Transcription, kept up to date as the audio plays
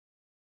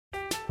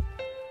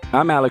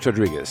I'm Alex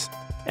Rodriguez.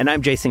 And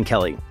I'm Jason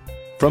Kelly.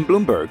 From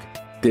Bloomberg,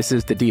 this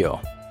is The Deal.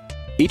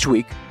 Each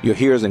week, you'll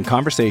hear us in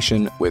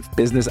conversation with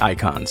business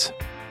icons.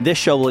 This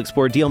show will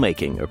explore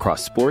deal-making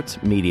across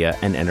sports, media,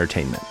 and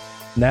entertainment.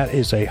 That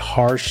is a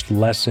harsh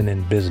lesson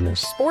in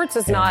business. Sports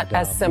is not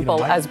as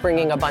simple as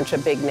bringing a bunch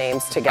of big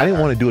names together. I didn't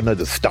want to do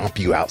another stomp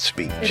you out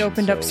speech. It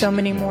opened up so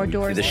many more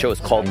doors. The show is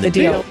called The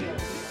Deal.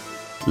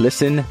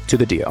 Listen to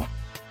The Deal.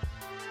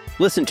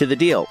 Listen to The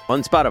Deal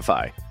on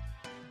Spotify.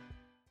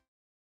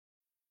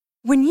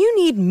 When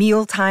you need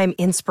mealtime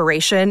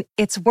inspiration,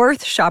 it's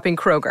worth shopping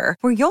Kroger,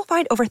 where you'll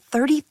find over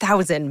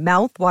 30,000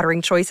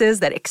 mouth-watering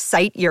choices that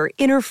excite your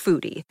inner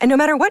foodie. And no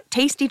matter what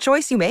tasty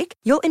choice you make,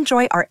 you'll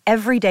enjoy our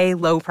everyday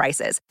low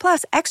prices,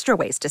 plus extra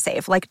ways to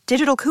save, like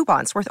digital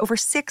coupons worth over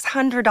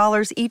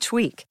 $600 each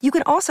week. You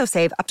can also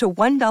save up to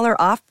 $1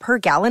 off per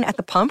gallon at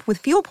the pump with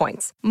fuel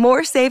points.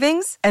 More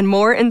savings and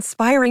more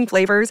inspiring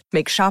flavors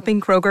make shopping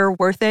Kroger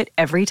worth it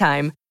every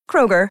time.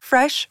 Kroger,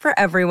 fresh for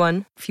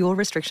everyone. Fuel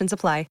restrictions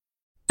apply.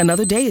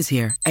 Another day is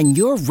here, and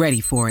you're ready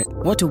for it.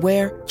 What to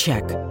wear?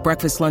 Check.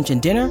 Breakfast, lunch, and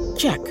dinner?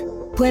 Check.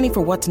 Planning for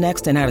what's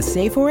next and how to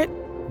save for it?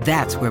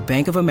 That's where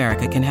Bank of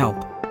America can help.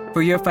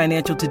 For your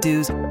financial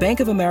to-dos, Bank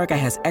of America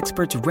has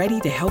experts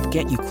ready to help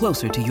get you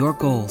closer to your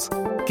goals.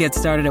 Get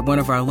started at one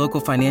of our local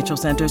financial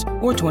centers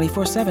or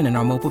 24/7 in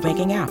our mobile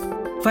banking app.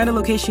 Find a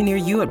location near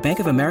you at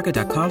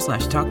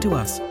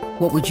bankofamerica.com/talktous.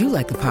 What would you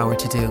like the power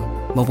to do?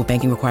 Mobile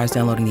banking requires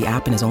downloading the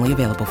app and is only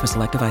available for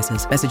select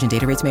devices. Message and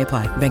data rates may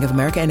apply. Bank of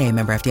America NA,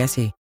 member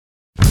FDIC.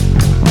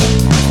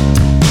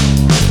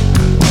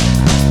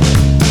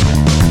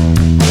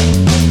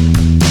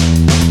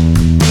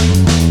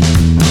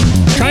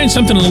 Trying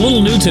something a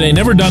little new today,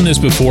 never done this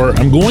before.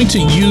 I'm going to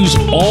use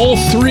all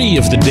three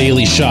of the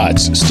daily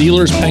shots,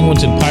 Steelers,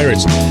 Penguins, and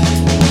Pirates,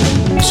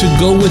 to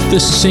go with the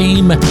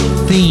same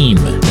theme,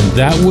 and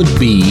that would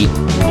be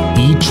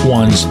each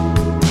one's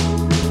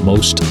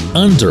most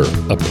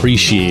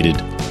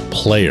underappreciated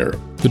player.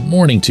 Good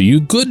morning to you.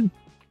 Good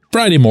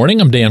Friday morning.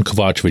 I'm Dan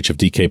Kovacevic of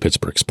DK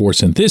Pittsburgh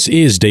Sports, and this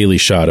is Daily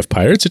Shot of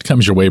Pirates. It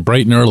comes your way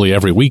bright and early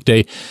every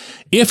weekday.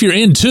 If you're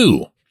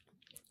into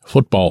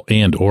football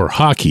and or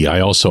hockey, I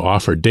also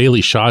offer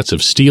daily shots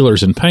of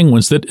Steelers and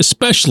Penguins that,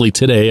 especially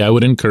today, I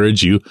would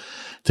encourage you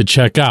to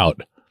check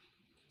out.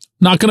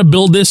 Not going to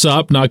build this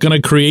up, not going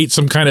to create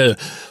some kind of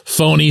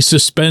phony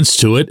suspense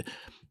to it.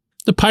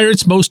 The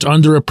Pirates' most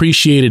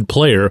underappreciated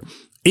player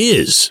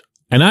is,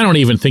 and I don't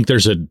even think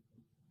there's a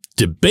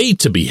debate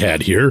to be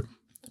had here,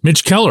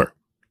 Mitch Keller.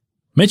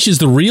 Mitch is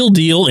the real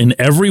deal in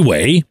every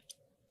way.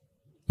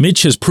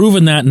 Mitch has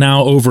proven that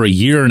now over a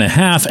year and a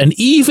half, and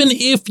even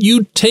if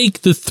you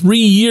take the 3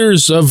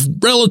 years of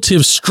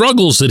relative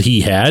struggles that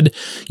he had,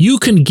 you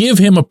can give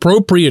him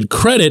appropriate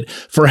credit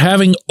for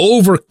having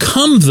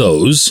overcome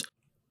those,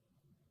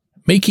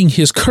 making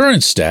his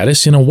current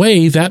status in a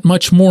way that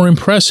much more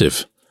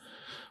impressive.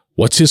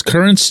 What's his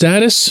current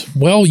status?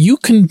 Well, you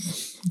can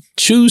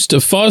choose to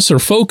fuss or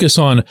focus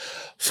on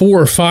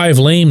 4 or 5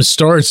 lame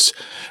starts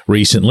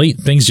recently.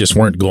 Things just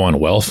weren't going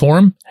well for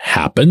him.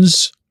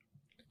 Happens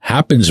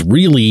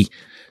really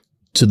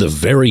to the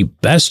very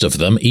best of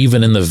them,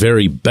 even in the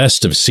very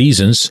best of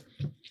seasons.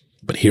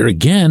 But here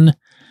again,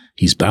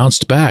 he's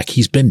bounced back.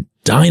 He's been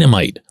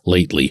dynamite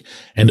lately.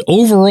 And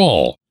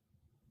overall,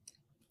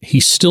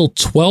 he's still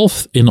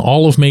 12th in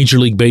all of Major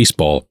League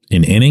Baseball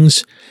in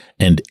innings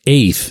and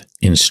 8th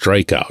in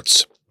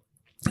strikeouts.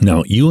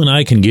 Now, you and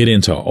I can get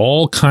into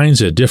all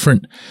kinds of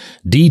different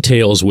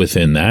details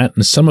within that,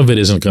 and some of it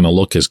isn't going to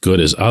look as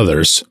good as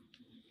others.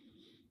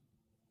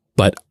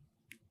 But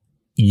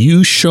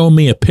you show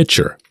me a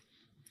pitcher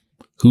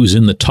who's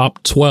in the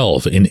top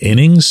 12 in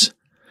innings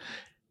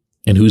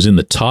and who's in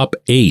the top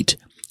 8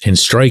 in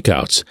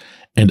strikeouts,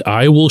 and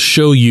I will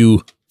show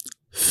you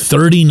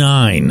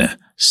 39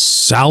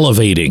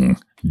 salivating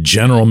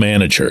general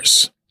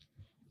managers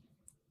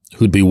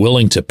who'd be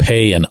willing to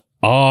pay an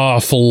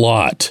awful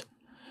lot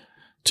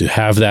to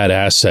have that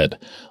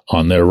asset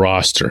on their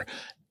roster.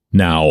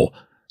 Now,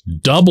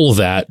 double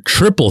that,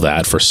 triple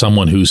that for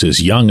someone who's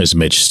as young as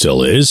Mitch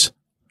still is.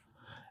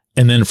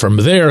 And then from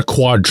there,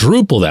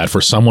 quadruple that for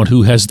someone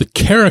who has the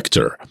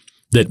character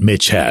that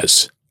Mitch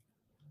has.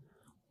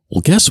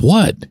 Well, guess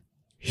what?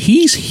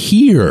 He's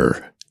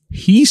here.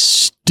 He's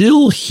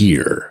still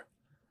here.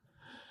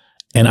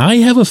 And I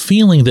have a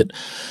feeling that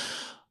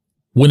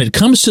when it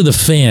comes to the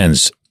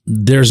fans,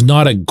 there's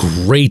not a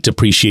great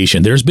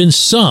appreciation. There's been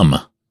some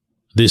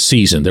this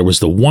season. There was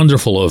the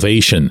wonderful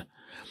ovation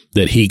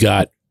that he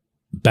got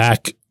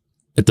back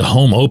at the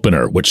home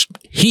opener, which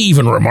he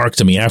even remarked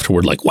to me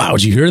afterward, like, wow,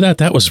 did you hear that?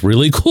 That was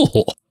really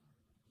cool.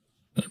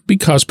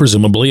 Because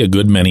presumably a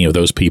good many of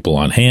those people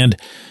on hand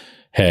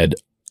had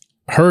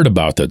heard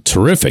about the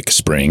terrific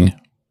spring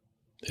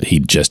that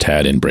he'd just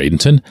had in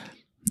Bradenton.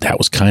 That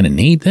was kind of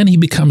neat. Then he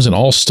becomes an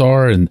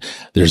all-star and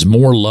there's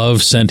more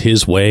love sent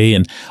his way,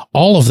 and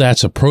all of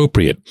that's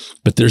appropriate.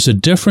 But there's a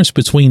difference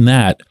between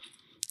that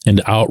and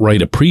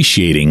outright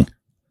appreciating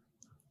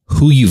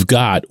who you've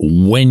got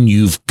when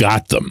you've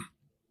got them.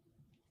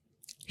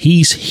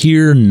 He's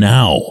here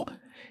now.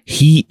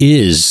 he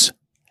is,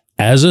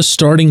 as a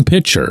starting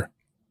pitcher,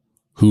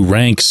 who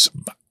ranks,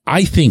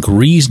 I think,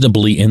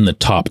 reasonably in the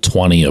top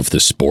 20 of the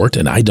sport,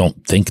 and I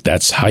don't think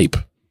that's hype.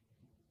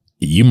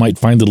 You might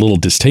find it a little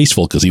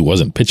distasteful because he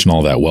wasn't pitching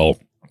all that well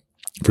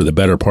for the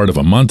better part of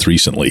a month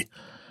recently,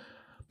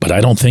 but I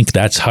don't think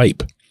that's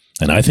hype,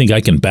 and I think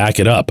I can back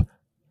it up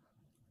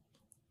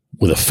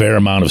with a fair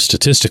amount of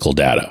statistical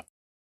data.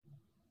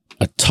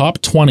 A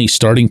top 20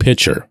 starting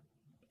pitcher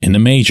in the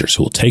majors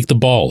who will take the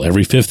ball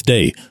every fifth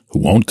day, who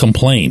won't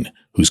complain,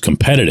 who's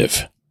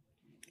competitive,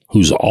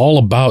 who's all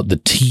about the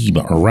team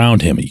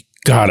around him. You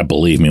gotta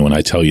believe me when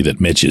I tell you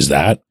that Mitch is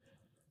that.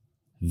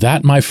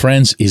 That, my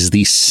friends, is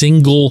the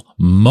single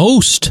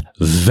most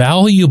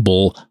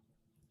valuable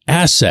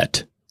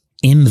asset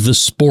in the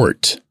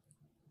sport.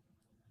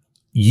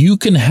 You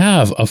can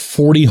have a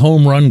 40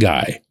 home run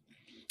guy.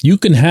 You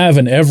can have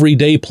an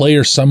everyday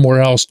player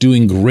somewhere else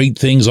doing great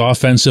things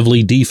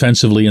offensively,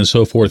 defensively, and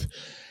so forth.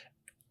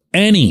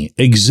 Any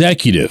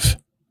executive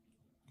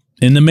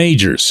in the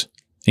majors,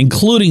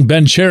 including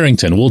Ben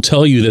Cherington, will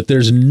tell you that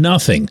there's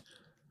nothing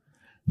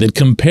that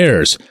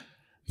compares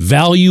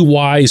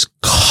value-wise,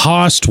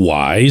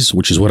 cost-wise,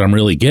 which is what I'm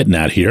really getting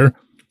at here,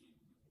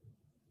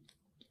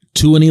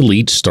 to an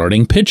elite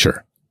starting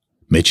pitcher.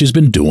 Mitch has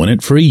been doing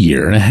it for a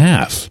year and a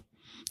half.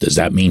 Does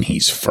that mean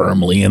he's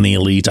firmly in the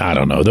elite? I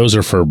don't know. Those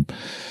are for,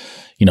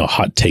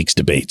 hot takes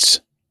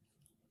debates.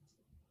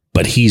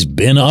 But he's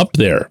been up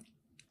there.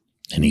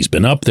 And he's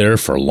been up there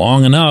for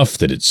long enough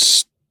that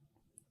it's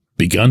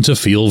begun to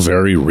feel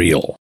very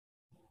real.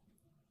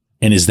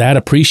 And is that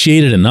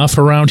appreciated enough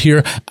around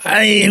here?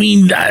 I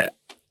mean,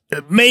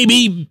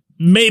 maybe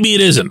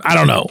it isn't. I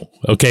don't know.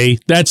 Okay,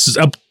 that's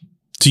up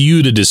to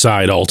you to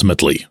decide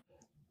ultimately.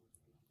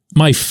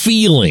 My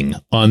feeling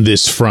on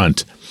this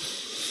front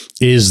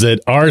is that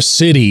our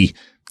city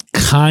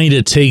kind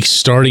of takes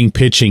starting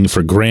pitching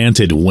for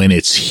granted when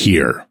it's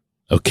here.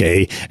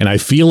 Okay. And I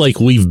feel like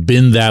we've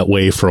been that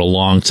way for a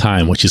long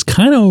time, which is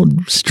kind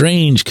of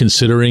strange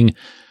considering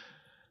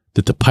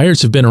that the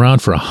Pirates have been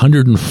around for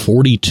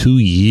 142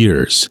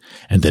 years.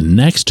 And the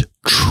next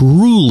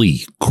truly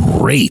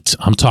great,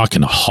 I'm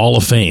talking Hall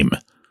of Fame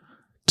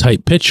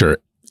type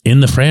pitcher in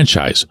the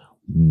franchise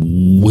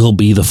will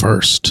be the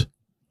first.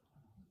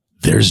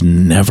 There's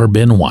never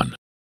been one.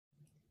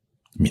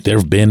 I mean, there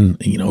have been,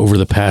 over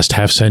the past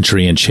half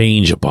century and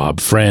change, Bob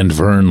Friend,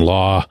 Vern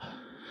Law,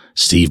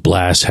 Steve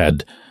Blass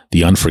had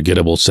the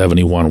unforgettable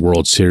 71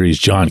 World Series,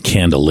 John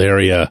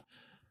Candelaria,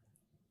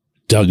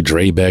 Doug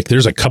Drabeck.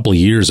 There's a couple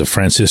years of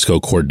Francisco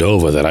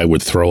Cordova that I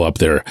would throw up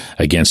there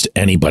against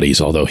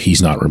anybody's, although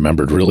he's not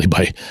remembered really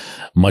by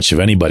much of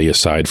anybody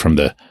aside from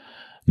the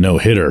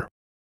no-hitter.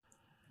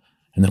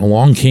 And then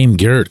along came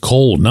Garrett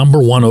Cole,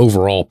 #1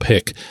 overall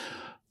pick.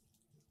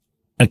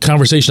 A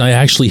conversation I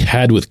actually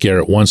had with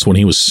Garrett once when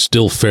he was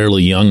still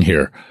fairly young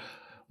here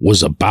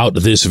was about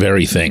this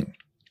very thing.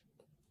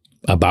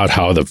 About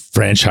how the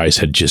franchise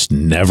had just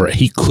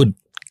he could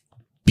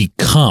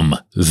become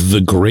the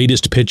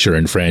greatest pitcher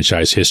in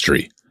franchise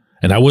history.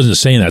 And I wasn't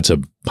saying that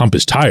to pump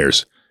his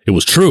tires. It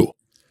was true.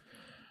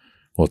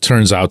 Well, it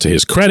turns out to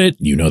his credit,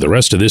 the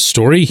rest of this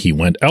story, he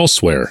went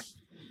elsewhere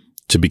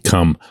to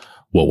become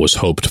what was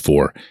hoped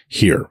for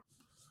here.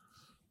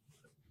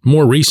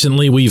 More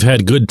recently, we've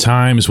had good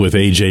times with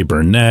A.J.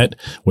 Burnett,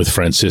 with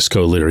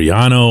Francisco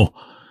Liriano,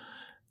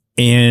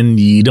 and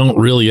you don't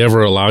really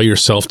ever allow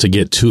yourself to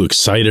get too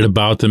excited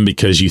about them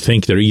because you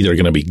think they're either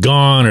going to be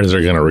gone or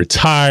they're going to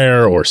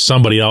retire or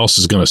somebody else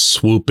is going to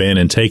swoop in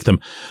and take them.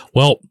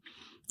 Well,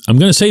 I'm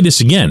going to say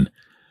this again.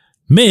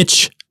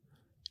 Mitch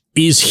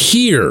is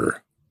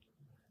here,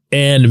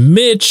 and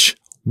Mitch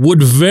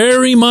would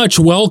very much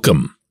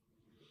welcome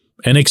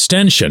an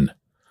extension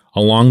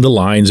along the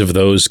lines of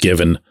those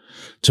given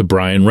to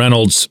Brian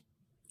Reynolds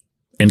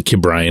and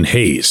Ke'Bryan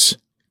Hayes.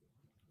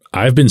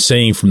 I've been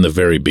saying from the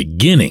very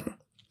beginning,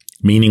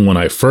 meaning when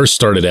I first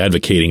started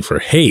advocating for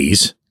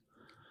Hayes,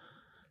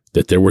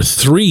 that there were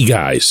 3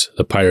 guys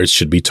the Pirates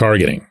should be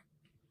targeting.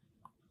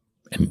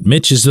 And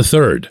Mitch is the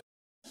third.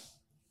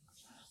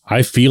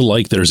 I feel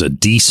like there's a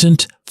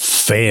decent,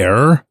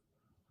 fair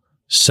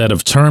set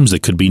of terms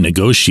that could be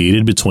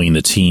negotiated between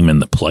the team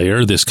and the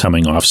player this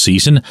coming off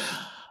season.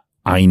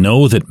 I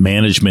know that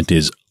management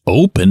is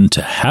open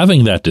to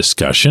having that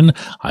discussion.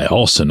 I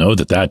also know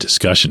that that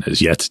discussion has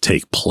yet to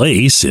take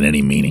place in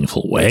any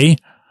meaningful way.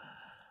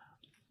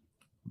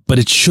 But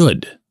it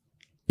should.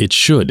 It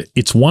should.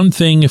 It's one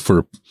thing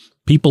for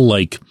people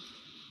like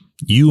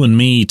you and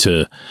me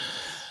to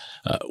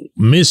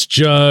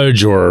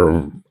misjudge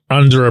or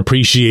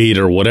underappreciate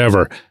or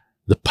whatever.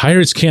 The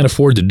Pirates can't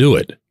afford to do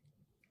it.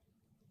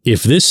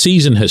 If this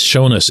season has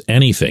shown us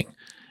anything,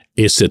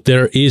 it's that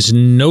there is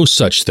no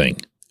such thing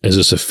as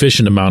a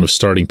sufficient amount of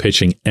starting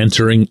pitching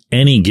entering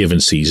any given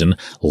season,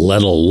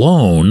 let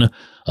alone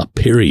a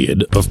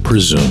period of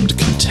presumed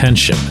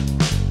contention.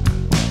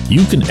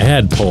 You can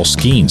add Paul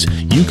Skeens.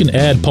 You can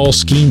add Paul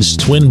Skeens'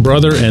 twin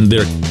brother and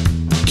their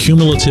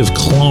cumulative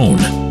clone,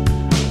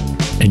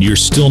 and you're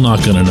still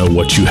not going to know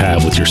what you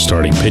have with your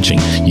starting pitching.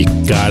 You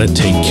got to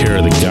take care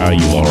of the guy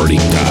you've already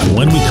got.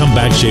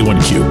 Welcome back,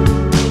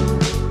 J1Q.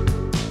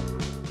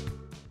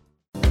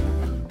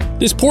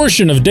 This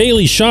portion of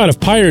Daily Shot of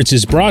Pirates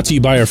is brought to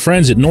you by our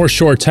friends at North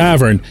Shore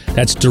Tavern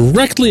that's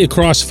directly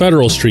across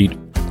Federal Street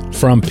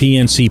from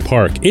PNC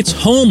Park. It's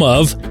home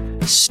of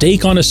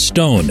Steak on a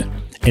Stone,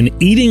 an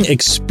eating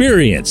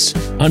experience,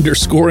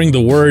 underscoring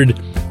the word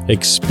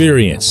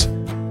experience.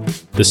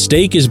 The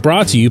steak is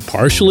brought to you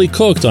partially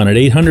cooked on an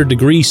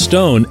 800-degree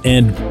stone,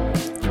 and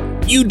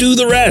you do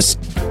the rest.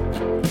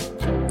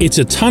 It's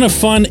a ton of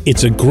fun,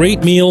 it's a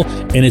great meal,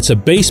 and it's a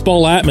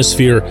baseball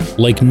atmosphere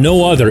like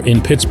no other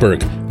in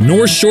Pittsburgh.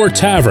 North Shore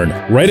Tavern,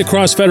 right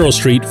across Federal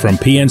Street from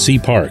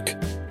PNC Park.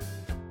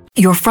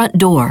 Your front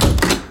door,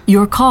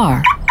 your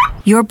car,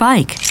 your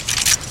bike,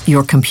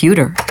 your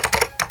computer,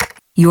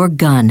 your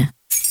gun.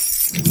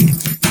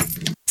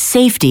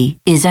 Safety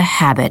is a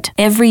habit.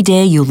 Every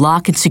day you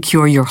lock and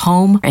secure your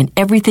home and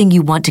everything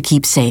you want to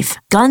keep safe.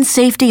 Gun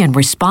safety and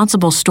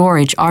responsible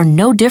storage are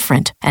no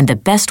different, and the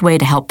best way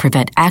to help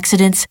prevent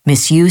accidents,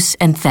 misuse,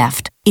 and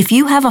theft. If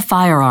you have a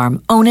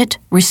firearm, own it,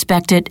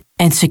 respect it,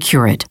 and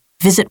secure it.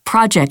 Visit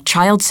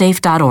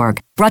ProjectChildSafe.org.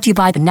 Brought to you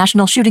by the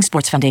National Shooting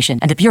Sports Foundation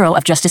and the Bureau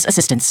of Justice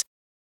Assistance.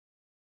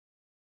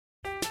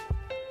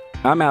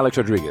 I'm Alex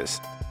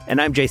Rodriguez.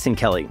 And I'm Jason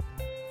Kelly.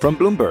 From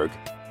Bloomberg,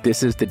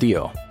 this is The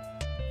Deal.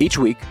 Each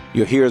week,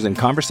 you'll hear us in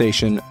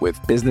conversation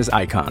with business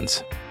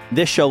icons.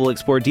 This show will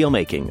explore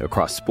deal-making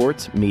across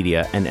sports,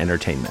 media, and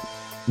entertainment.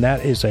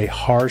 That is a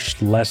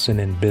harsh lesson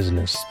in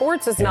business.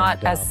 Sports is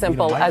not as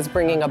simple as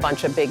bringing a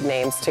bunch of big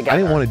names together. I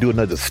didn't want to do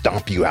another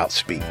stomp you out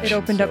speech. It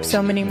opened up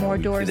so many more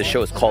doors. The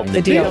show is called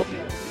The Deal.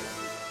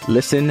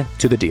 Listen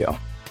to The Deal.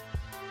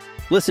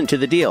 Listen to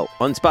The Deal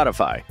on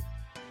Spotify.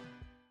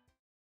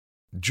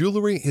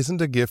 Jewelry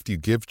isn't a gift you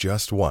give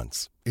just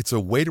once. It's a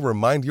way to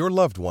remind your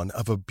loved one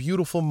of a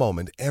beautiful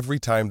moment every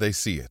time they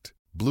see it.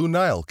 Blue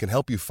Nile can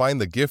help you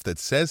find the gift that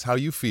says how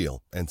you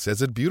feel and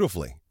says it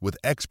beautifully, with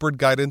expert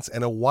guidance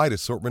and a wide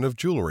assortment of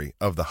jewelry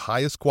of the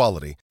highest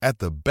quality at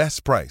the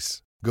best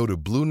price. Go to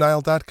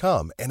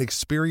BlueNile.com and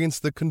experience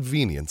the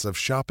convenience of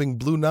shopping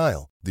Blue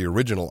Nile, the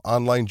original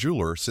online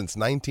jeweler since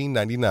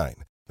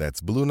 1999.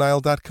 That's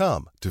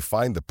BlueNile.com to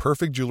find the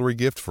perfect jewelry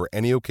gift for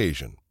any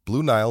occasion.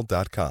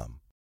 BlueNile.com.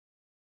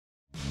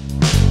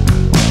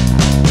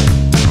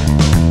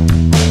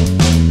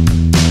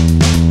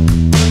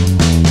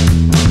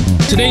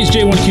 Today's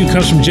J1Q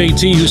comes from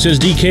JT, who says,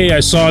 DK, I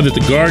saw that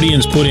the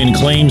Guardians put in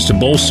claims to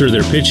bolster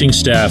their pitching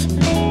staff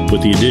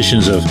with the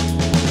additions of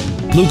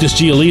Lucas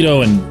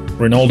Giolito and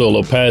Reynaldo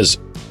Lopez.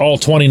 All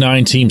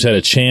 29 teams had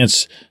a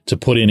chance to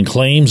put in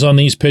claims on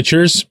these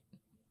pitchers,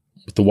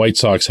 with the White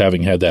Sox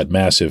having had that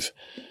massive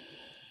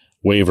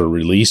waiver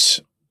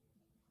release.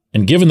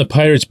 And given the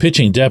Pirates'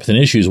 pitching depth and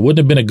issues, wouldn't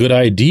have been a good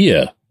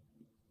idea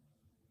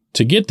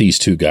to get these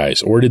two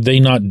guys? Or did they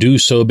not do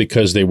so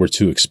because they were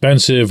too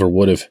expensive, or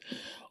would have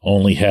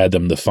only had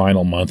them the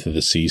final month of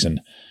the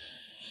season?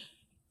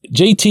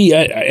 JT,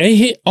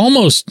 I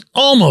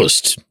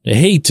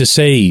hate to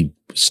say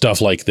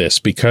stuff like this,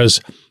 because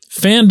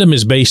fandom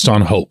is based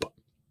on hope.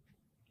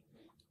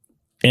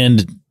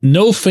 And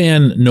no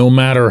fan, no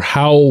matter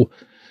how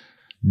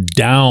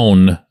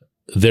down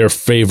their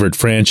favorite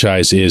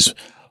franchise is,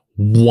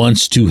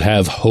 wants to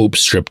have hope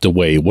stripped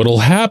away. What'll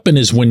happen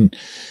is when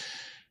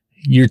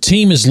your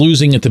team is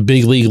losing at the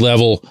big league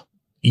level,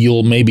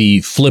 you'll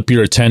maybe flip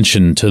your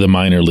attention to the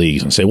minor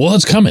leagues and say, well,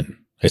 it's coming.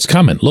 It's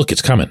coming. Look,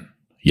 it's coming.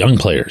 Young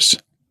players.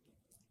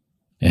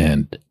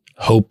 And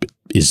hope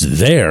is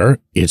there.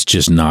 It's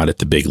just not at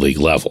the big league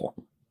level.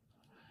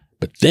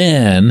 But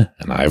then,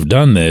 and I've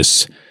done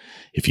this,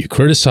 if you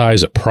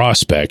criticize a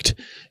prospect,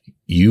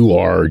 you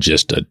are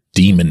just a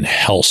demon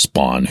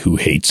hellspawn who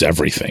hates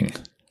everything.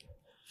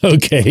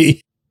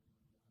 Okay.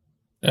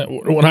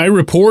 When I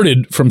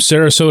reported from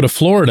Sarasota,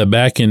 Florida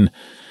back in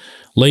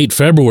late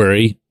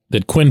February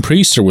that Quinn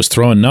Priester was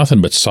throwing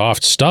nothing but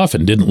soft stuff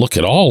and didn't look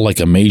at all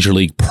like a major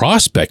league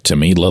prospect to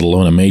me, let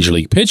alone a major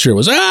league pitcher, it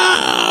was,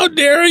 how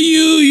dare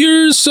you?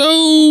 You're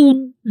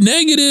so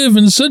negative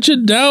and such a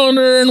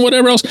downer and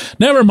whatever else.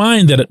 Never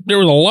mind that there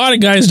was a lot of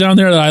guys down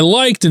there that I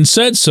liked and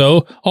said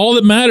so. All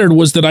that mattered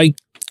was that I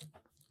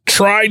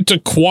tried to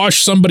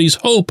quash somebody's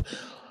hope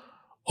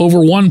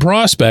over one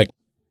prospect.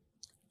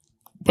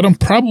 But I'm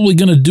probably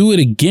going to do it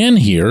again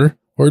here,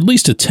 or at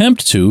least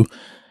attempt to,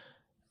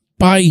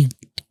 I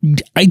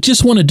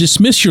just want to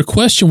dismiss your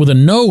question with a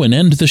no and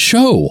end the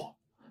show.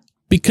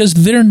 Because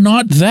they're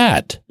not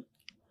that.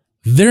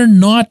 They're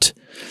not,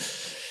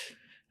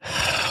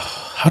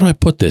 how do I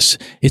put this?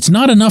 It's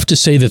not enough to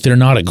say that they're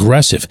not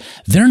aggressive.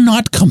 They're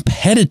not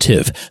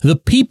competitive. The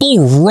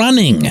people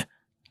running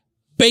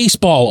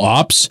baseball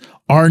ops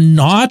are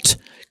not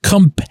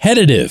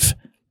competitive.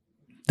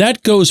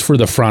 That goes for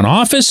the front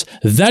office.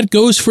 That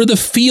goes for the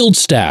field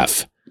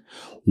staff.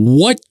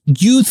 What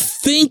you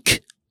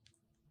think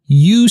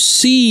you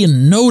see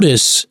and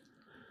notice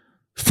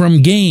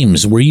from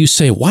games where you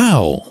say,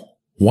 wow,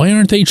 why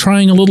aren't they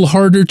trying a little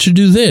harder to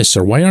do this?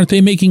 Or why aren't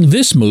they making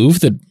this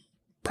move that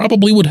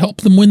probably would help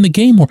them win the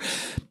game more?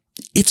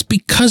 It's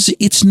because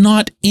it's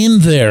not in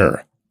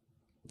there.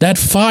 That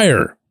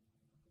fire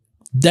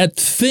that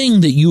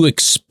thing that you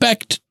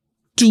expect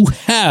to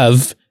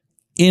have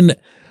in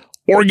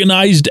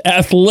organized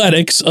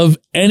athletics of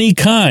any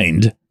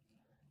kind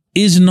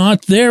is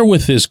not there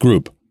with this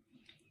group.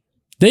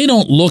 They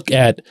don't look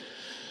at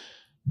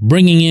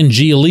bringing in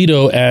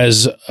Giolito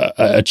as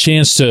a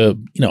chance to,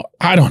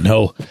 I don't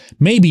know,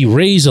 maybe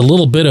raise a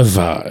little bit of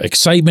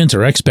excitement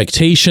or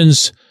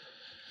expectations,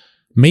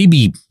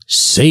 maybe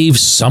save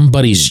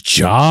somebody's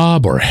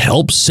job or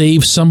help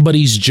save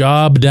somebody's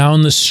job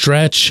down the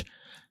stretch.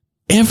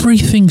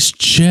 Everything's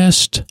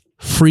just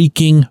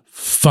freaking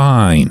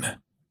fine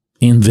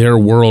in their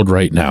world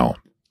right now.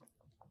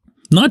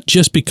 Not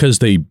just because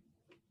they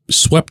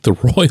swept the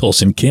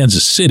Royals in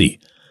Kansas City.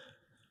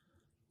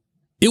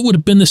 It would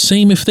have been the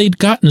same if they'd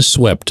gotten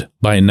swept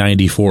by a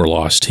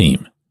 94-loss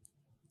team.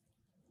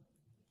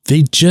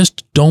 They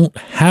just don't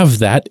have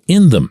that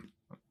in them.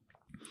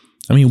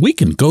 I mean, we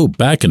can go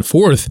back and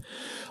forth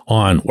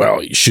on,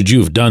 well, should you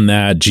have done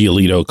that?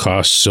 Giolito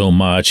costs so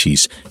much.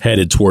 He's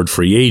headed toward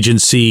free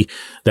agency.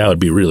 That would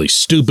be really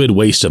stupid,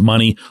 waste of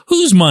money.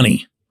 Whose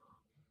money?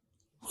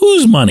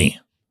 Whose money?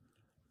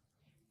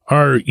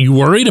 Are you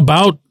worried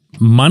about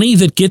money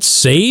that gets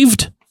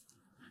saved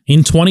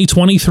in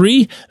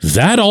 2023?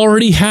 That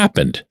already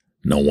happened.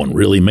 No one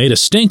really made a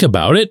stink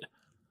about it.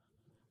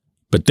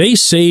 But they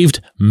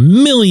saved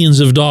millions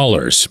of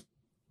dollars.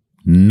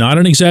 Not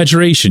an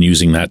exaggeration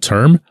using that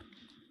term.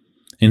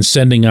 In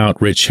sending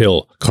out Rich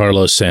Hill,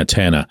 Carlos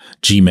Santana,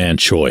 Ji-Man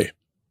Choi.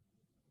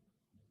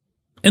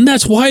 And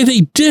that's why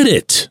they did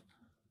it.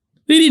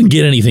 They didn't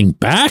get anything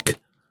back.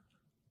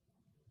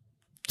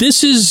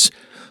 This is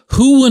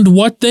who and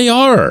what they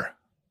are.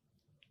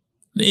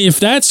 If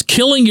that's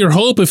killing your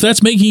hope, if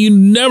that's making you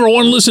never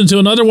want to listen to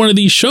another one of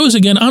these shows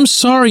again, I'm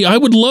sorry. I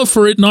would love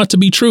for it not to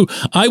be true.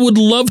 I would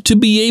love to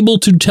be able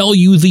to tell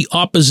you the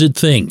opposite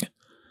thing.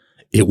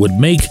 It would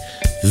make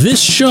this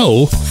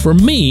show, for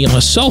me, on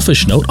a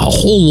selfish note, a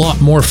whole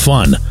lot more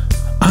fun.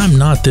 I'm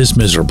not this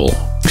miserable.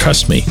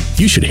 Trust me,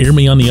 you should hear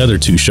me on the other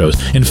two shows.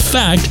 In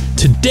fact,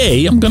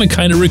 today I'm going to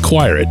kind of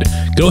require it.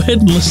 Go ahead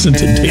and listen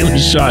to Daily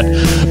Shot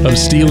of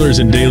Steelers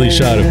and Daily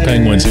Shot of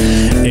Penguins,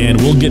 and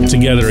we'll get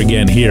together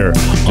again here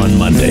on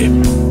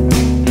Monday.